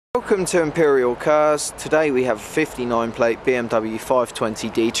Welcome to Imperial Cars. Today we have a 59 plate BMW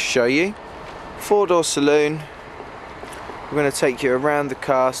 520d to show you. 4-door saloon. We're going to take you around the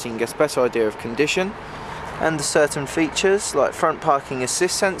car so you can get a better idea of condition and the certain features like front parking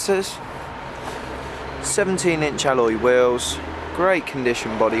assist sensors, 17-inch alloy wheels, great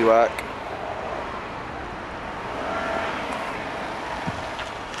condition bodywork,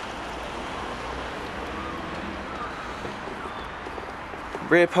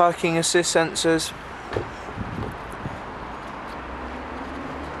 rear parking assist sensors,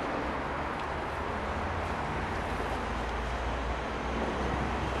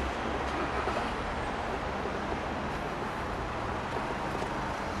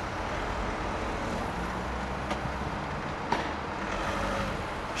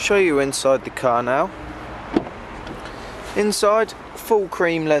 show you inside the car now. Inside, full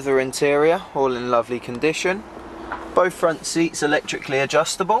cream leather interior, all in lovely condition. Both front seats electrically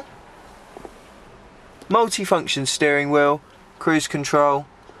adjustable. Multi-function steering wheel, cruise control,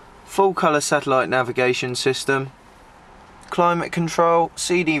 full colour satellite navigation system, climate control,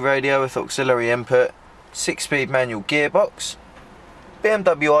 CD radio with auxiliary input, 6-speed manual gearbox,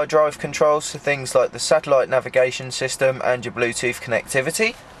 BMW iDrive controls for things like the satellite navigation system and your Bluetooth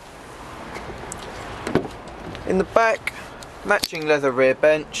connectivity. In the back, matching leather rear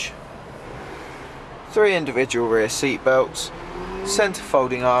bench, 3 individual rear seat belts, centre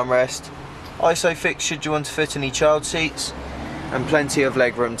folding armrest, ISOFIX should you want to fit any child seats, and plenty of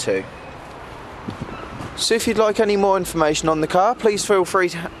legroom too. So if you'd like any more information on the car, please feel free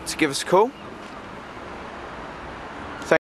to give us a call.